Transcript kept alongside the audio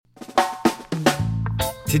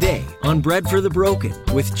Today on Bread for the Broken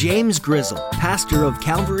with James Grizzle, pastor of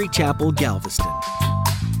Calvary Chapel, Galveston.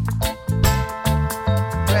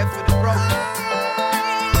 Bread for the broken.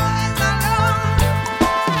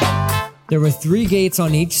 There were 3 gates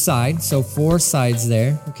on each side, so 4 sides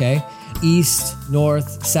there, okay? East,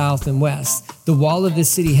 north, south, and west. The wall of the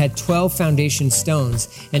city had 12 foundation stones,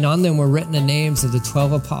 and on them were written the names of the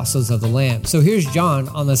 12 apostles of the Lamb. So here's John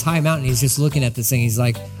on this high mountain. He's just looking at this thing. He's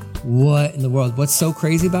like, what in the world? What's so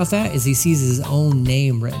crazy about that is he sees his own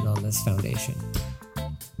name written on this foundation.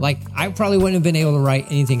 Like, I probably wouldn't have been able to write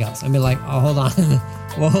anything else. I'd be like, oh, hold on.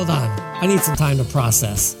 Well, hold on. I need some time to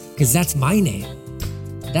process, because that's my name.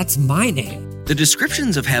 That's my name. The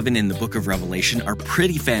descriptions of heaven in the book of Revelation are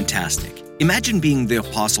pretty fantastic. Imagine being the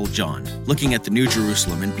Apostle John, looking at the New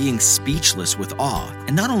Jerusalem and being speechless with awe.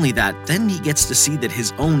 And not only that, then he gets to see that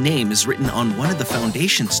his own name is written on one of the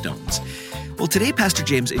foundation stones. Well, today Pastor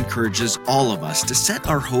James encourages all of us to set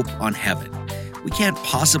our hope on heaven. We can't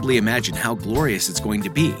possibly imagine how glorious it's going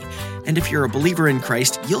to be. And if you're a believer in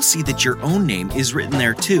Christ, you'll see that your own name is written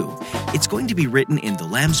there too. It's going to be written in the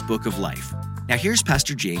Lamb's Book of Life. Now here's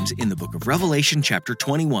Pastor James in the book of Revelation chapter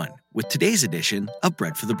 21 with today's edition of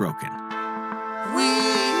Bread for the Broken. We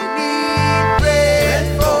need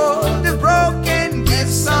bread for the broken. Give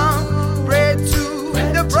some bread to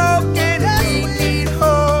the broken. We need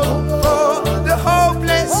hope for the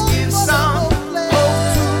hopeless. Give some hope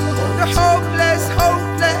to the hopeless.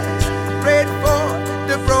 Bread for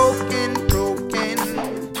the broken.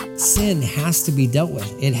 Sin has to be dealt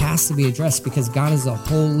with. It has to be addressed because God is a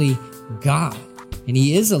holy God, and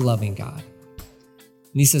he is a loving God.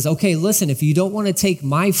 And he says, okay, listen, if you don't want to take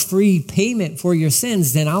my free payment for your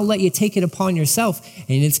sins, then I'll let you take it upon yourself,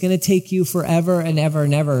 and it's going to take you forever and ever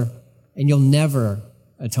and ever, and you'll never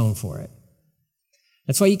atone for it.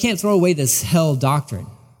 That's why you can't throw away this hell doctrine.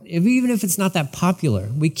 Even if it's not that popular,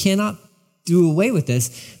 we cannot do away with this,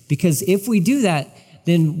 because if we do that,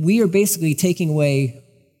 then we are basically taking away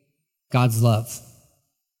God's love.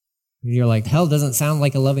 You're like, hell doesn't sound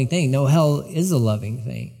like a loving thing. No, hell is a loving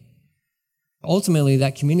thing. Ultimately,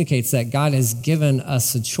 that communicates that God has given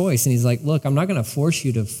us a choice. And he's like, look, I'm not going to force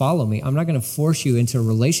you to follow me. I'm not going to force you into a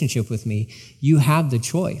relationship with me. You have the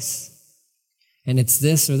choice. And it's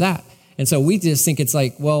this or that. And so we just think it's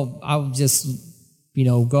like, well, I'll just,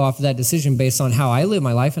 go off of that decision based on how I live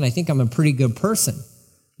my life. And I think I'm a pretty good person.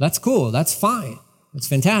 That's cool. That's fine. That's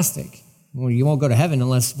fantastic. Well, you won't go to heaven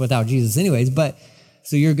unless without Jesus anyways,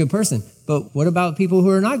 so you're a good person. But what about people who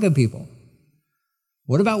are not good people?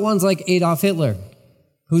 What about ones like Adolf Hitler,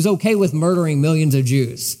 who's okay with murdering millions of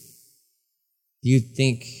Jews? Do you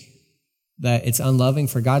think that it's unloving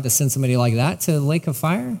for God to send somebody like that to the lake of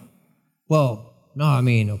fire? Well,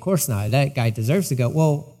 no, of course not. That guy deserves to go.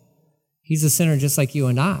 Well, he's a sinner just like you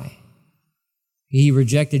and I. He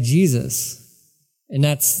rejected Jesus. And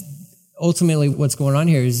that's ultimately what's going on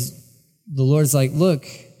here is the Lord's like, look,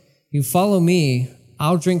 you follow me,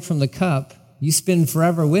 I'll drink from the cup. You spend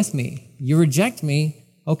forever with me. You reject me,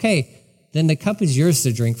 okay, then the cup is yours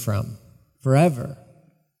to drink from forever.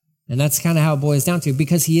 And that's kind of how it boils down to,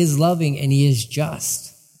 because he is loving and he is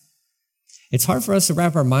just. It's hard for us to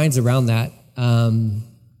wrap our minds around that.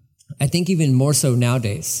 I think even more so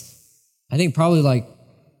nowadays. I think probably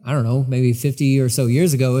maybe 50 or so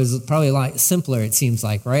years ago is probably a lot simpler, it seems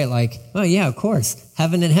like, right? Like, oh yeah, of course,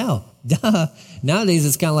 heaven and hell. Duh. Nowadays,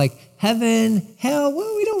 it's kind of like heaven, hell.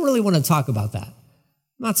 Well, we don't really want to talk about that.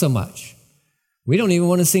 Not so much. We don't even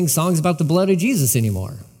want to sing songs about the blood of Jesus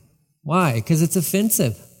anymore. Why? Because it's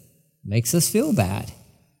offensive. Makes us feel bad.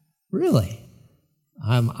 Really.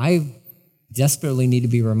 I desperately need to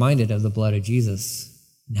be reminded of the blood of Jesus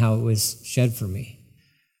and how it was shed for me.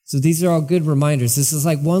 So these are all good reminders. This is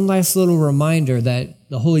like one last little reminder that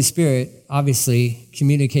the Holy Spirit, obviously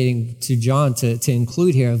communicating to John to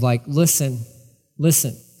include here, of like, listen,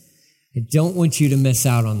 I don't want you to miss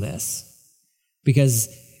out on this, because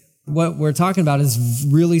what we're talking about is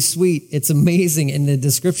really sweet. It's amazing. And the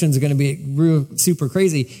descriptions are going to be real, super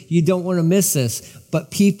crazy. You don't want to miss this,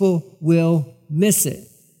 but people will miss it.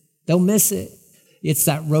 They'll miss it. It's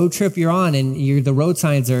that road trip you're on, and the road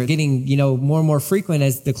signs are getting, more and more frequent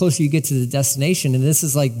as the closer you get to the destination. And this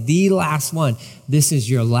is like the last one. This is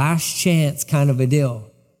your last chance kind of a deal.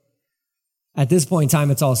 At this point in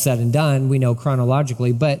time, it's all said and done. We know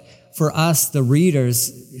chronologically, but for us, the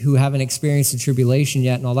readers who haven't experienced the tribulation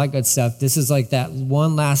yet and all that good stuff, this is like that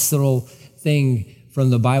one last little thing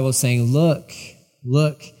from the Bible saying, look,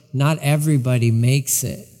 not everybody makes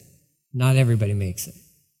it. Not everybody makes it.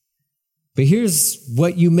 But here's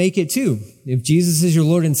what you make it to. If Jesus is your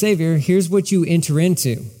Lord and Savior, here's what you enter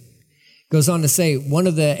into. Goes on to say, one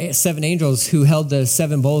of the 7 angels who held the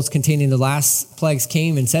 7 bowls containing the last plagues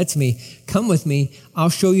came and said to me, "Come with me, I'll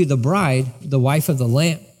show you the bride, the wife of the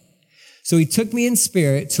Lamb." So he took me in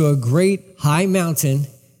spirit to a great high mountain.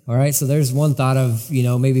 All right, so there's one thought of,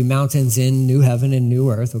 maybe mountains in new heaven and new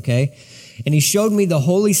earth, okay? And he showed me the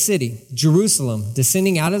holy city, Jerusalem,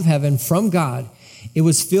 descending out of heaven from God. It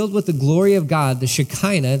was filled with the glory of God, the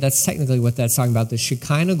Shekinah. That's technically what that's talking about, the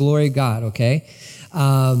Shekinah glory of God, okay?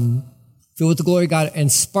 Filled with the glory of God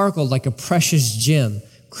and sparkled like a precious gem,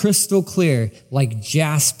 crystal clear like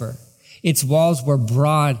jasper. Its walls were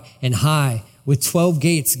broad and high, with 12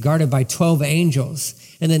 gates guarded by 12 angels.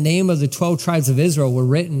 And the name of the 12 tribes of Israel were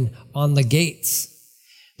written on the gates.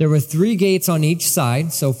 There were 3 gates on each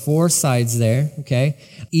side, so 4 sides there, okay?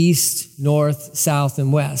 East, north, south,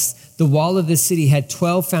 and west. The wall of the city had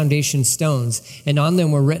 12 foundation stones, and on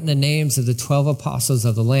them were written the names of the 12 apostles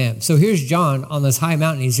of the Lamb. So here's John on this high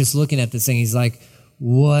mountain. He's just looking at this thing. He's like,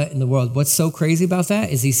 what in the world? What's so crazy about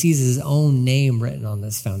that is he sees his own name written on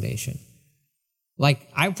this foundation. Like,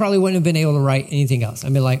 I probably wouldn't have been able to write anything else.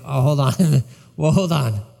 I'd be like, oh, hold on. Well, hold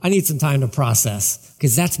on. I need some time to process,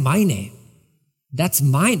 because that's my name. That's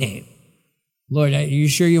my name. Lord, are you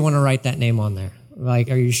sure you want to write that name on there?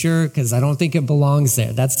 Like, are you sure? Because I don't think it belongs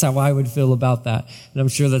there. That's how I would feel about that. And I'm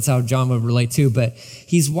sure that's how John would relate too. But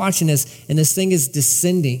he's watching this, and this thing is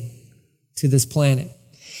descending to this planet.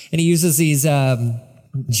 And he uses these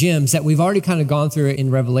gems that we've already kind of gone through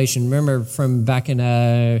in Revelation. Remember from back in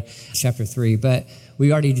chapter 3. But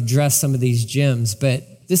we already addressed some of these gems. But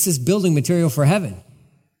this is building material for heaven.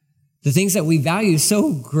 The things that we value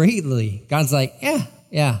so greatly. God's like,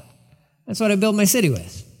 yeah, that's what I build my city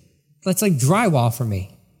with. That's like drywall for me,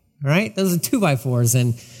 all right? Those are 2x4s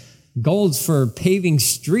and gold's for paving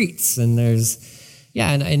streets. And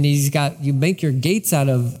and you make your gates out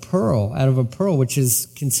of a pearl, which is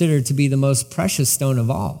considered to be the most precious stone of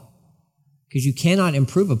all. Because you cannot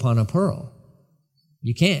improve upon a pearl.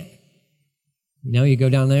 You can't. You go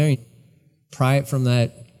down there and pry it from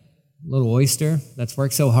that little oyster that's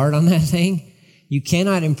worked so hard on that thing. You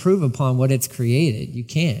cannot improve upon what it's created. You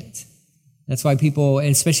can't. That's why people, and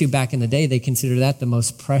especially back in the day, they consider that the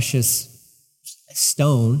most precious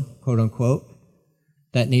stone, quote unquote,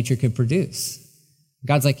 that nature could produce.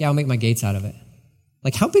 God's like, yeah, I'll make my gates out of it.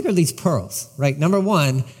 Like, how big are these pearls, right? Number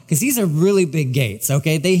one, because these are really big gates,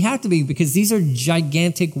 okay? They have to be, because these are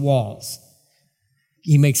gigantic walls.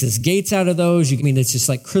 He makes his gates out of those. It's just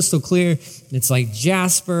like crystal clear. It's like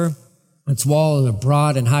jasper. Its walls are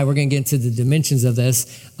broad and high. We're going to get into the dimensions of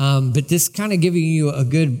this. But this kind of giving you a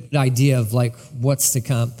good idea of like what's to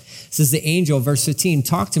come. It says the angel, verse 15,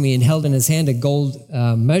 talked to me and held in his hand a gold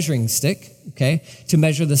measuring stick, okay, to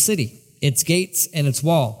measure the city, its gates and its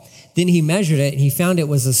wall. Then he measured it and he found it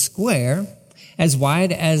was a square as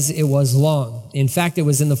wide as it was long. In fact, it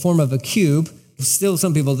was in the form of a cube. Still,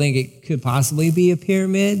 some people think it could possibly be a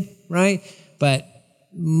pyramid, right? But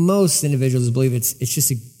most individuals believe it's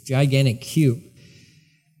just a gigantic cube.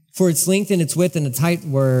 For its length and its width and its height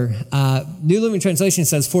were, New Living Translation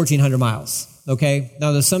says 1,400 miles, okay?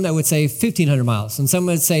 Now, there's some that would say 1,500 miles, and some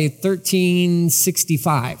would say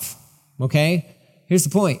 1,365, okay? Here's the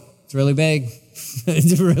point. It's really big.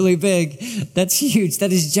 It's really big. That's huge.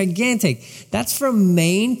 That is gigantic. That's from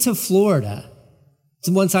Maine to Florida. It's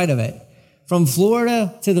one side of it. From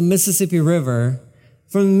Florida to the Mississippi River,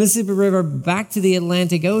 from the Mississippi River back to the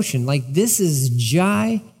Atlantic Ocean. Like, this is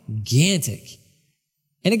gigantic.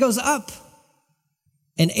 And it goes up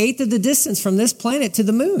 1/8 of the distance from this planet to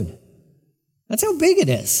the moon. That's how big it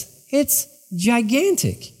is. It's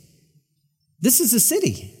gigantic. This is a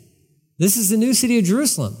city. This is the new city of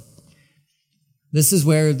Jerusalem. This is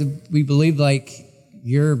where we believe like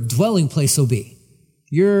your dwelling place will be.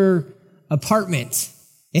 Your apartment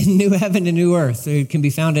in new heaven and new earth. It can be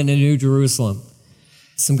found in a new Jerusalem.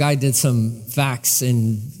 Some guy did some facts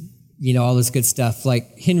and, all this good stuff.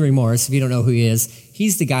 Like Henry Morris, if you don't know who he is,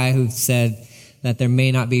 he's the guy who said that there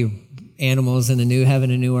may not be animals in the new heaven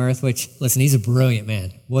and new earth, which, listen, he's a brilliant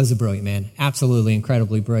man, was a brilliant man, absolutely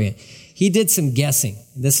incredibly brilliant. He did some guessing.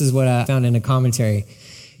 This is what I found in a commentary.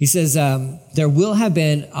 He says, there will have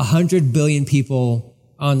been 100 billion people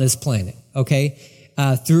on this planet, okay,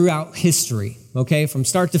 throughout history, okay, from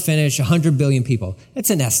start to finish, 100 billion people. That's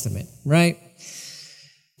an estimate, right?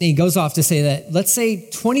 And he goes off to say that, let's say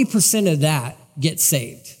 20% of that gets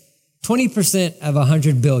saved. 20% of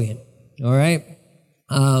 100 billion, all right?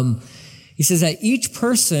 He says that each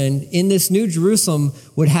person in this new Jerusalem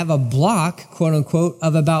would have a block, quote unquote,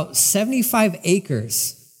 of about 75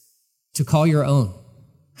 acres to call your own.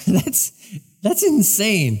 That's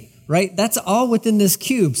insane, right? That's all within this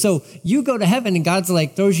cube. So you go to heaven and God's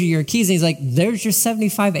like, throws you your keys and he's like, there's your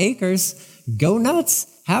 75 acres. Go nuts.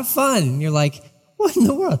 Have fun. And you're like, what in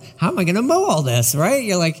the world? How am I going to mow all this, right?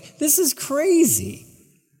 You're like, this is crazy.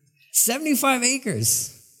 75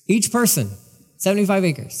 acres. Each person, 75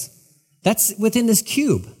 acres. That's within this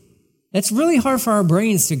cube. That's really hard for our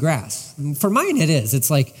brains to grasp. For mine, it is. It's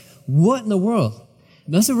like, what in the world?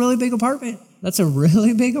 That's a really big apartment. That's a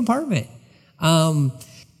really big apartment.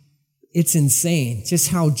 It's insane just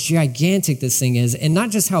how gigantic this thing is, and not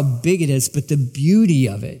just how big it is, but the beauty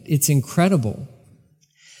of it. It's incredible.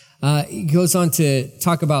 He goes on to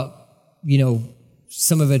talk about,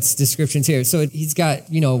 some of its descriptions here. So he's got,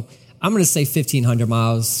 I'm going to say 1,500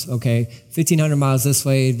 miles, okay? 1,500 miles this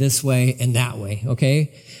way, and that way,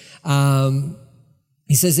 okay?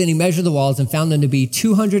 He says, and he measured the walls and found them to be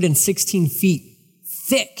 216 feet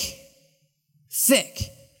thick. Thick.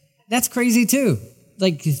 That's crazy too.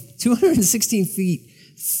 Like 216 feet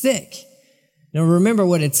thick. Now remember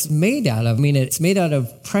what it's made out of. I mean, it's made out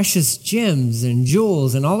of precious gems and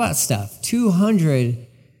jewels and all that stuff. 200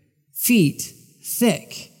 feet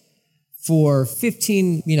thick for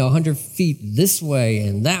 100 feet this way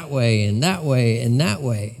and that way and that way and that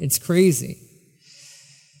way. It's crazy.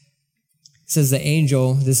 It says the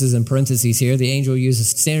angel, this is in parentheses here, the angel uses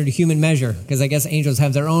standard human measure, because I guess angels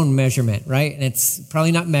have their own measurement, right? And it's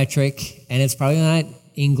probably not metric, and it's probably not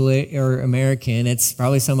English or American. It's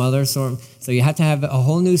probably some other sort. So you have to have a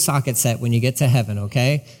whole new socket set when you get to heaven,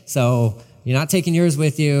 okay? So you're not taking yours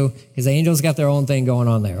with you, because the angels got their own thing going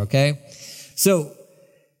on there, okay? So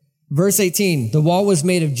verse 18, the wall was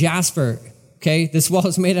made of jasper, okay? This wall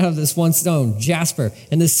is made out of this one stone, jasper.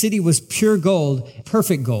 And the city was pure gold,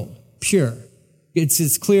 perfect gold. Pure. It's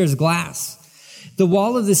as clear as glass. The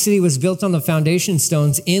wall of the city was built on the foundation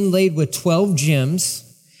stones inlaid with 12 gems.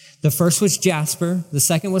 The first was jasper. The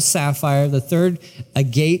second was sapphire. The third,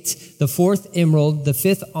 agate. The fourth, emerald. The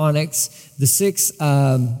fifth, onyx. The sixth,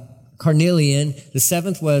 carnelian. The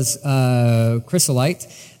seventh was chrysolite.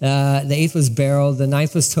 The eighth was beryl. The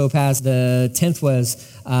ninth was topaz. The 10th was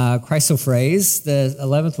chrysoprase. The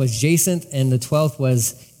 11th was jacinth. And the 12th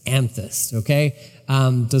was amethyst, okay?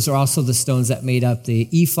 Those are also the stones that made up the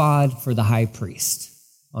ephod for the high priest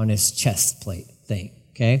on his chest plate thing,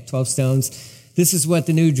 okay? 12 stones. This is what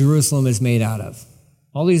the New Jerusalem is made out of.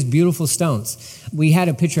 All these beautiful stones. We had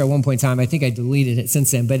a picture at one point in time. I think I deleted it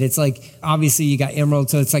since then, but it's like, obviously you got emerald,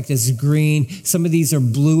 so it's like this green. Some of these are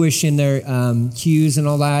bluish in their hues and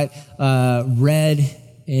all that. Red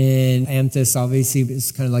and amethyst, obviously,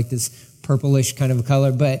 is kind of like this purplish kind of a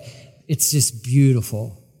color, but it's just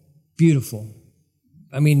beautiful. Beautiful.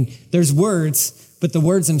 I mean, there's words, but the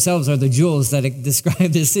words themselves are the jewels that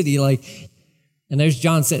describe this city. And there's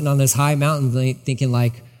John sitting on this high mountain thinking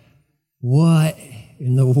like, what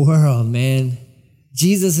in the world, man?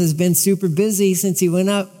 Jesus has been super busy since he went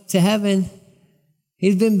up to heaven.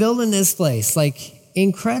 He's been building this place,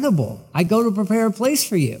 incredible. I go to prepare a place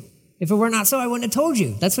for you. If it were not so, I wouldn't have told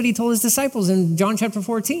you. That's what he told his disciples in John chapter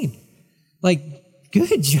 14.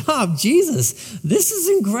 Good job, Jesus. This is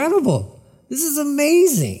incredible. This is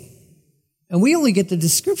amazing. And we only get the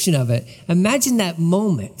description of it. Imagine that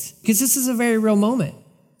moment, because this is a very real moment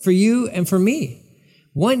for you and for me.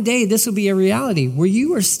 One day, this will be a reality where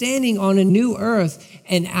you are standing on a new earth,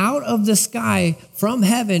 and out of the sky from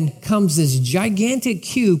heaven comes this gigantic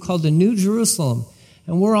cube called the New Jerusalem.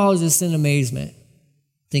 And we're all just in amazement,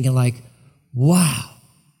 thinking wow,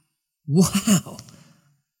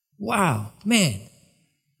 man,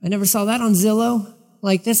 I never saw that on Zillow.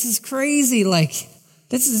 This is crazy.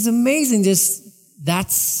 This is amazing.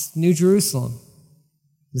 That's New Jerusalem.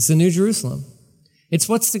 It's the New Jerusalem. It's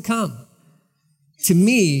what's to come. To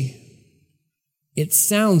me, it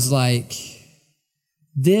sounds like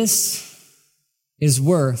this is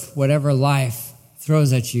worth whatever life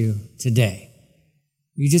throws at you today.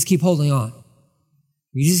 You just keep holding on.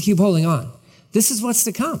 You just keep holding on. This is what's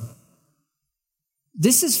to come.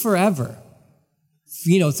 This is forever.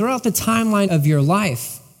 Throughout the timeline of your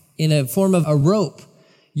life in a form of a rope,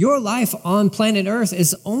 your life on planet Earth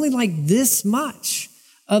is only this much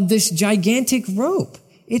of this gigantic rope.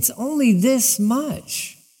 It's only this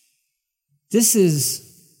much. This is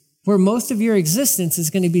where most of your existence is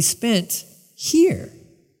going to be spent here.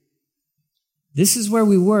 This is where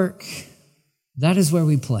we work. That is where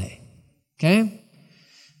we play. Okay?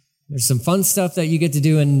 There's some fun stuff that you get to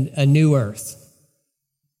do in a new earth.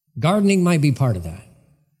 Gardening might be part of that.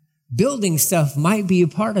 Building stuff might be a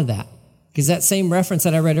part of that. Because that same reference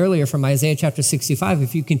that I read earlier from Isaiah chapter 65,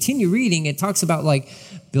 if you continue reading, it talks about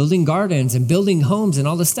building gardens and building homes and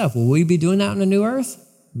all this stuff. Will we be doing that on a new earth?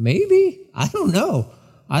 Maybe. I don't know.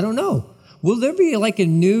 I don't know. Will there be like a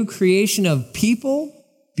new creation of people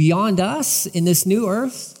beyond us in this new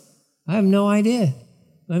earth? I have no idea.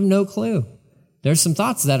 I have no clue. There's some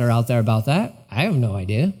thoughts that are out there about that. I have no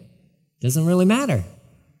idea. Doesn't really matter.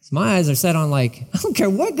 So my eyes are set on like, I don't care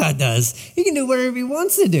what God does. He can do whatever he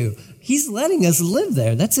wants to do. He's letting us live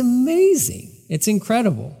there. That's amazing. It's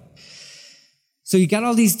incredible. So you got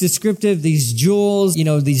all these descriptive, these jewels,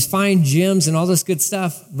 these fine gems and all this good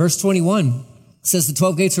stuff. Verse 21 says the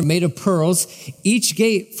 12 gates were made of pearls, each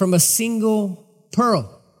gate from a single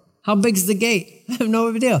pearl. How big's the gate? I have no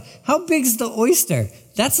idea. How big's the oyster?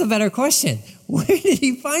 That's a better question. Where did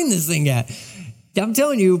he find this thing at? I'm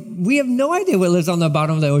telling you, we have no idea what lives on the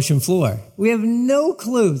bottom of the ocean floor. We have no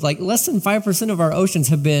clue. Like less than 5% of our oceans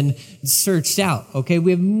have been searched out. Okay.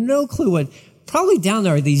 We have no clue what probably down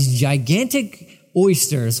there are these gigantic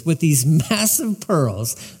oysters with these massive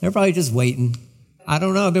pearls. They're probably just waiting. I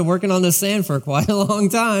don't know. I've been working on the sand for quite a long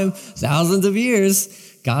time, thousands of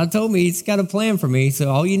years. God told me he's got a plan for me. So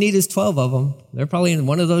all you need is 12 of them. They're probably in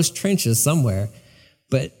one of those trenches somewhere.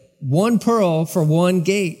 But one pearl for one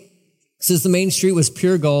gate. Says the main street was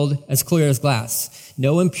pure gold, as clear as glass.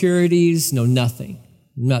 No impurities, no nothing.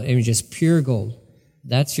 Just pure gold.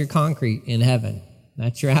 That's your concrete in heaven.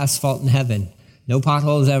 That's your asphalt in heaven. No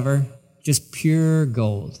potholes ever. Just pure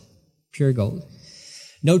gold. Pure gold.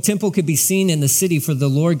 No temple could be seen in the city, for the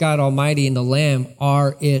Lord God Almighty and the Lamb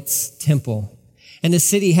are its temple. And the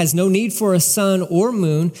city has no need for a sun or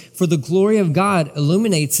moon, for the glory of God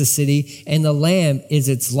illuminates the city, and the Lamb is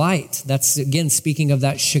its light. That's, again, speaking of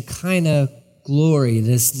that Shekinah glory,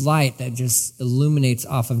 this light that just illuminates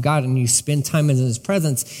off of God. And you spend time in his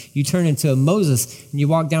presence, you turn into a Moses, and you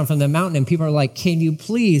walk down from the mountain, and people are like, can you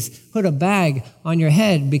please put a bag on your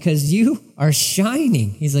head because you are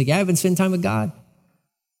shining? He's like, yeah, I've been spending time with God.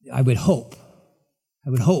 I would hope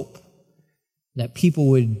that people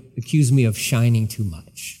would accuse me of shining too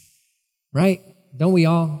much, right? Don't we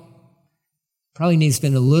all? Probably need to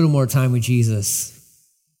spend a little more time with Jesus,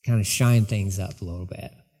 kind of shine things up a little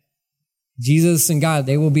bit. Jesus and God,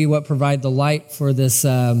 they will be what provide the light for this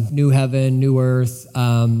new heaven, new earth.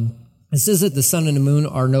 It says that the sun and the moon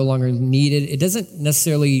are no longer needed. It doesn't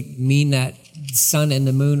necessarily mean that the sun and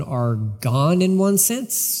the moon are gone in one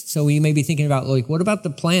sense. So you may be thinking about, like, what about the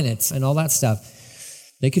planets and all that stuff?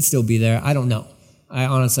 They could still be there. I don't know. I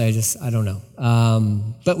don't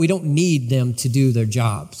know. But we don't need them to do their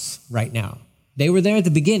jobs right now. They were there at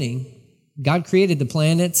the beginning. God created the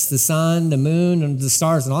planets, the sun, the moon, and the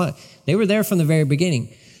stars and all that. They were there from the very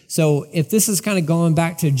beginning. So if this is kind of going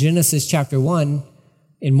back to Genesis chapter 1,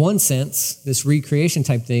 in one sense, this recreation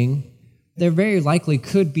type thing, there very likely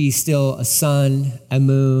could be still a sun, a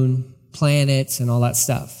moon, planets, and all that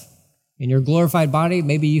stuff. In your glorified body,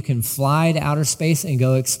 maybe you can fly to outer space and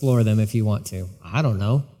go explore them if you want to. I don't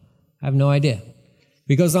know. I have no idea.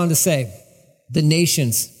 He goes on to say, the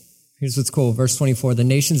nations, here's what's cool, verse 24, the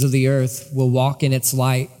nations of the earth will walk in its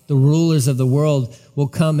light. The rulers of the world will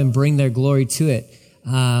come and bring their glory to it.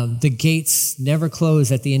 The gates never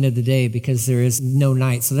close at the end of the day because there is no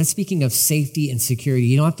night. So that's speaking of safety and security.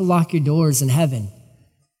 You don't have to lock your doors in heaven.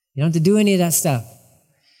 You don't have to do any of that stuff.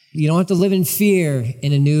 You don't have to live in fear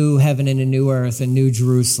in a new heaven and a new earth, a new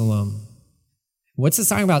Jerusalem. What's it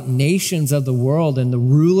talking about? Nations of the world and the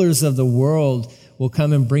rulers of the world will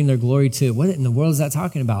come and bring their glory to it. What in the world is that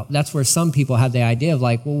talking about? That's where some people have the idea of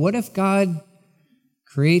like, well, what if God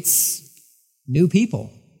creates new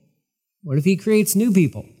people? What if he creates new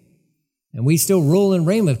people and we still rule and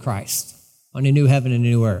reign with Christ on a new heaven and a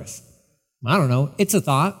new earth? I don't know. It's a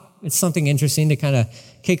thought. It's something interesting to kind of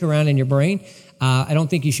kick around in your brain. I don't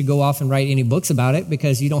think you should go off and write any books about it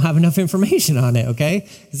because you don't have enough information on it, okay?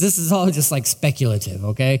 Because this is all just like speculative,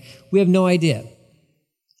 okay? We have no idea.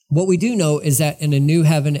 What we do know is that in a new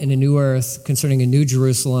heaven and a new earth, concerning a new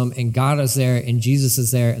Jerusalem, and God is there, and Jesus is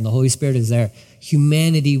there, and the Holy Spirit is there,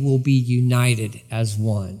 humanity will be united as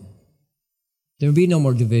one. There will be no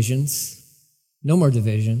more divisions. No more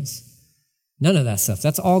divisions. None of that stuff.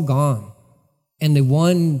 That's all gone. And the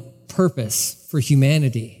one purpose for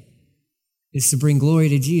humanity is to bring glory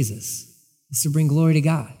to Jesus. It's to bring glory to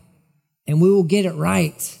God. And we will get it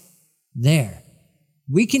right there.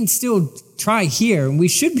 We can still try here, and we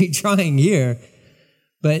should be trying here,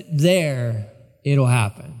 but there it'll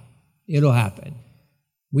happen. It'll happen.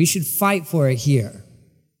 We should fight for it here.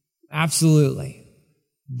 Absolutely.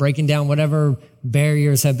 Breaking down whatever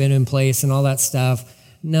barriers have been in place and all that stuff.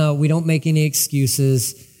 No, we don't make any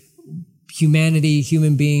excuses. Humanity,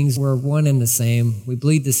 human beings, we're one and the same. We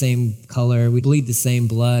bleed the same color. We bleed the same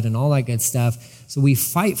blood and all that good stuff. So we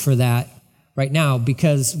fight for that right now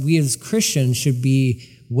because we as Christians should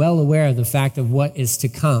be well aware of the fact of what is to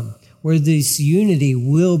come, where this unity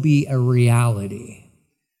will be a reality.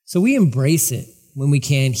 So we embrace it when we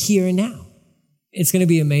can, here and now. It's going to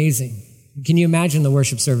be amazing. Can you imagine the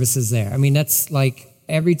worship services there? I mean, that's like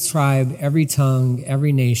every tribe, every tongue,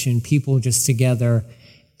 every nation, people just together.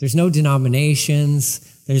 There's no denominations.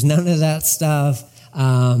 There's none of that stuff.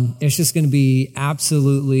 It's just going to be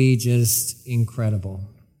absolutely just incredible.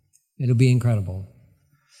 It'll be incredible.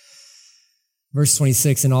 Verse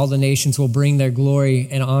 26, and all the nations will bring their glory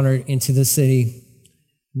and honor into the city.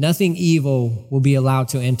 Nothing evil will be allowed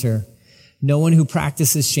to enter. No one who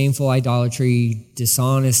practices shameful idolatry,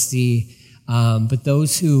 dishonesty, but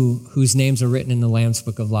those whose names are written in the Lamb's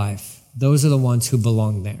Book of Life. Those are the ones who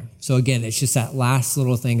belong there. So again, it's just that last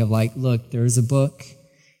little thing of like, look, there's a book.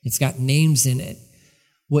 It's got names in it.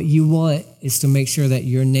 What you want is to make sure that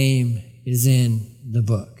your name is in the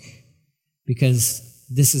book, because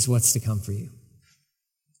this is what's to come for you.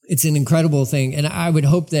 It's an incredible thing. And I would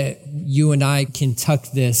hope that you and I can tuck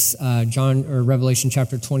this, Revelation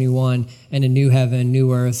chapter 21, and a new heaven,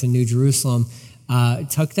 new earth, and new Jerusalem,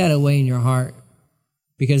 tuck that away in your heart,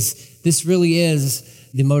 because this really is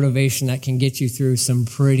the motivation that can get you through some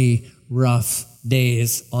pretty rough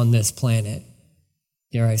days on this planet.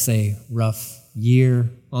 Dare I say, rough year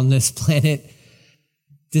on this planet.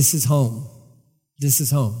 This is home. This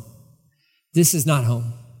is home. This is not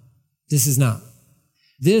home. This is not.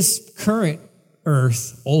 This current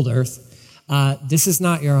earth, old earth, this is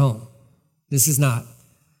not your home. This is not.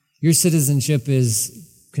 Your citizenship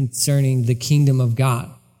is concerning the kingdom of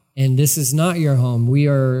God. And this is not your home. We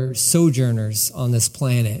are sojourners on this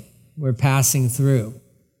planet. We're passing through.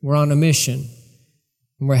 We're on a mission.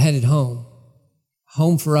 And we're headed home.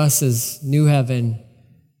 Home for us is new heaven,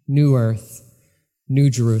 new earth, new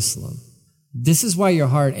Jerusalem. This is why your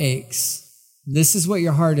heart aches. This is what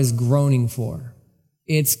your heart is groaning for.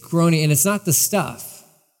 It's groaning, and it's not the stuff.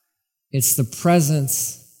 It's the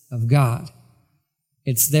presence of God.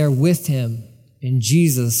 It's there with him and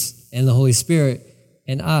Jesus and the Holy Spirit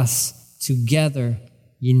and us together,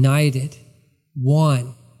 united,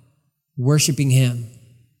 one, worshiping him.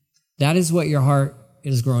 That is what your heart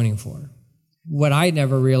is groaning for. What I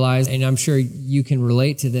never realized, and I'm sure you can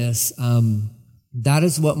relate to this, that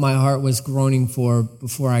is what my heart was groaning for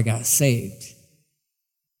before I got saved.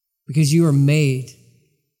 Because you were made,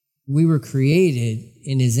 we were created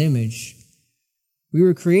in his image. We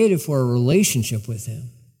were created for a relationship with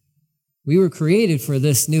him. We were created for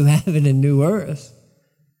this new heaven and new earth.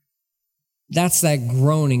 That's that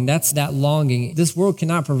groaning. That's that longing. This world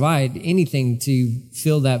cannot provide anything to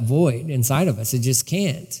fill that void inside of us. It just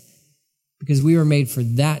can't. Because we were made for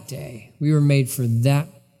that day. We were made for that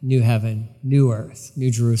new heaven, new earth, new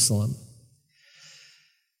Jerusalem.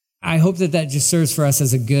 I hope that just serves for us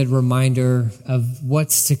as a good reminder of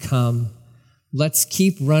what's to come. Let's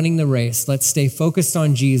keep running the race. Let's stay focused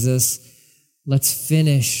on Jesus. Let's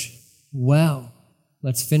finish well.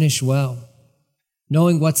 Let's finish well,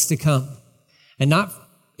 knowing what's to come and not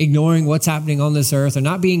ignoring what's happening on this earth or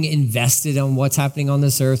not being invested on what's happening on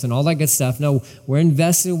this earth and all that good stuff. No, we're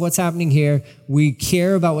invested in what's happening here. We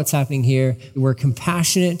care about what's happening here. We're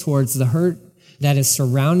compassionate towards the hurt that is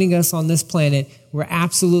surrounding us on this planet. We're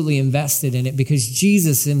absolutely invested in it because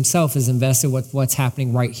Jesus himself is invested with what's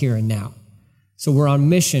happening right here and now. So we're on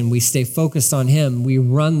mission. We stay focused on him. We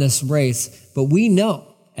run this race, but we know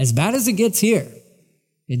as bad as it gets here,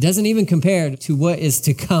 it doesn't even compare to what is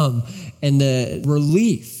to come and the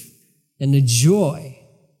relief and the joy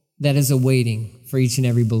that is awaiting for each and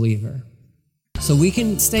every believer. So we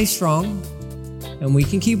can stay strong and we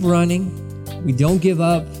can keep running. We don't give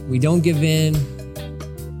up. We don't give in.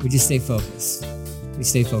 We just stay focused. We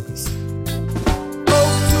stay focused. Hope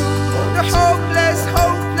to the hopeless,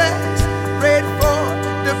 bread for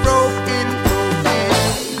the broken.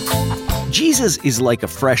 Jesus is like a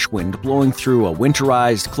fresh wind blowing through a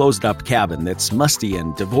winterized, closed-up cabin that's musty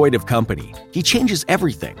and devoid of company. He changes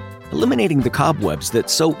everything, eliminating the cobwebs that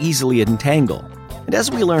so easily entangle. And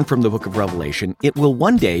as we learn from the book of Revelation, it will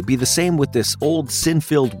one day be the same with this old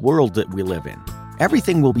sin-filled world that we live in.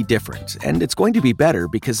 Everything will be different, and it's going to be better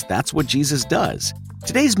because that's what Jesus does.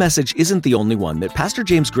 Today's message isn't the only one that Pastor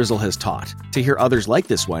James Grizzle has taught. To hear others like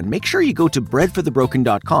this one, make sure you go to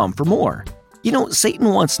breadforthebroken.com for more. You know, Satan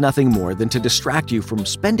wants nothing more than to distract you from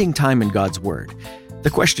spending time in God's Word. The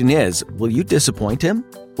question is, will you disappoint him?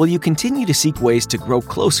 Will you continue to seek ways to grow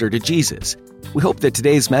closer to Jesus? We hope that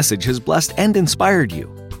today's message has blessed and inspired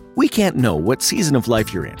you. We can't know what season of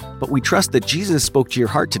life you're in, but we trust that Jesus spoke to your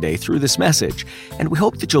heart today through this message, and we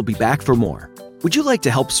hope that you'll be back for more. Would you like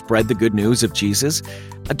to help spread the good news of Jesus?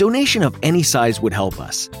 A donation of any size would help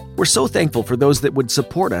us. We're so thankful for those that would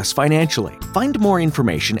support us financially. Find more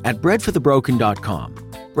information at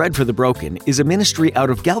breadforthebroken.com. Bread for the Broken is a ministry out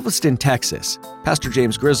of Galveston, Texas. Pastor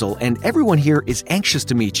James Grizzle and everyone here is anxious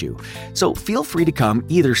to meet you, so feel free to come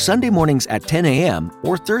either Sunday mornings at 10 a.m.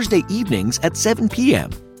 or Thursday evenings at 7 p.m.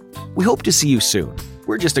 We hope to see you soon.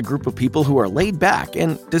 We're just a group of people who are laid back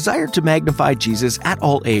and desire to magnify Jesus at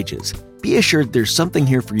all ages. Be assured there's something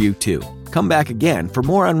here for you too. Come back again for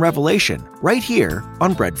more on Revelation, right here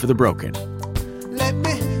on Bread for the Broken. Let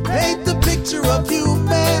me paint the picture of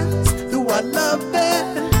humanity.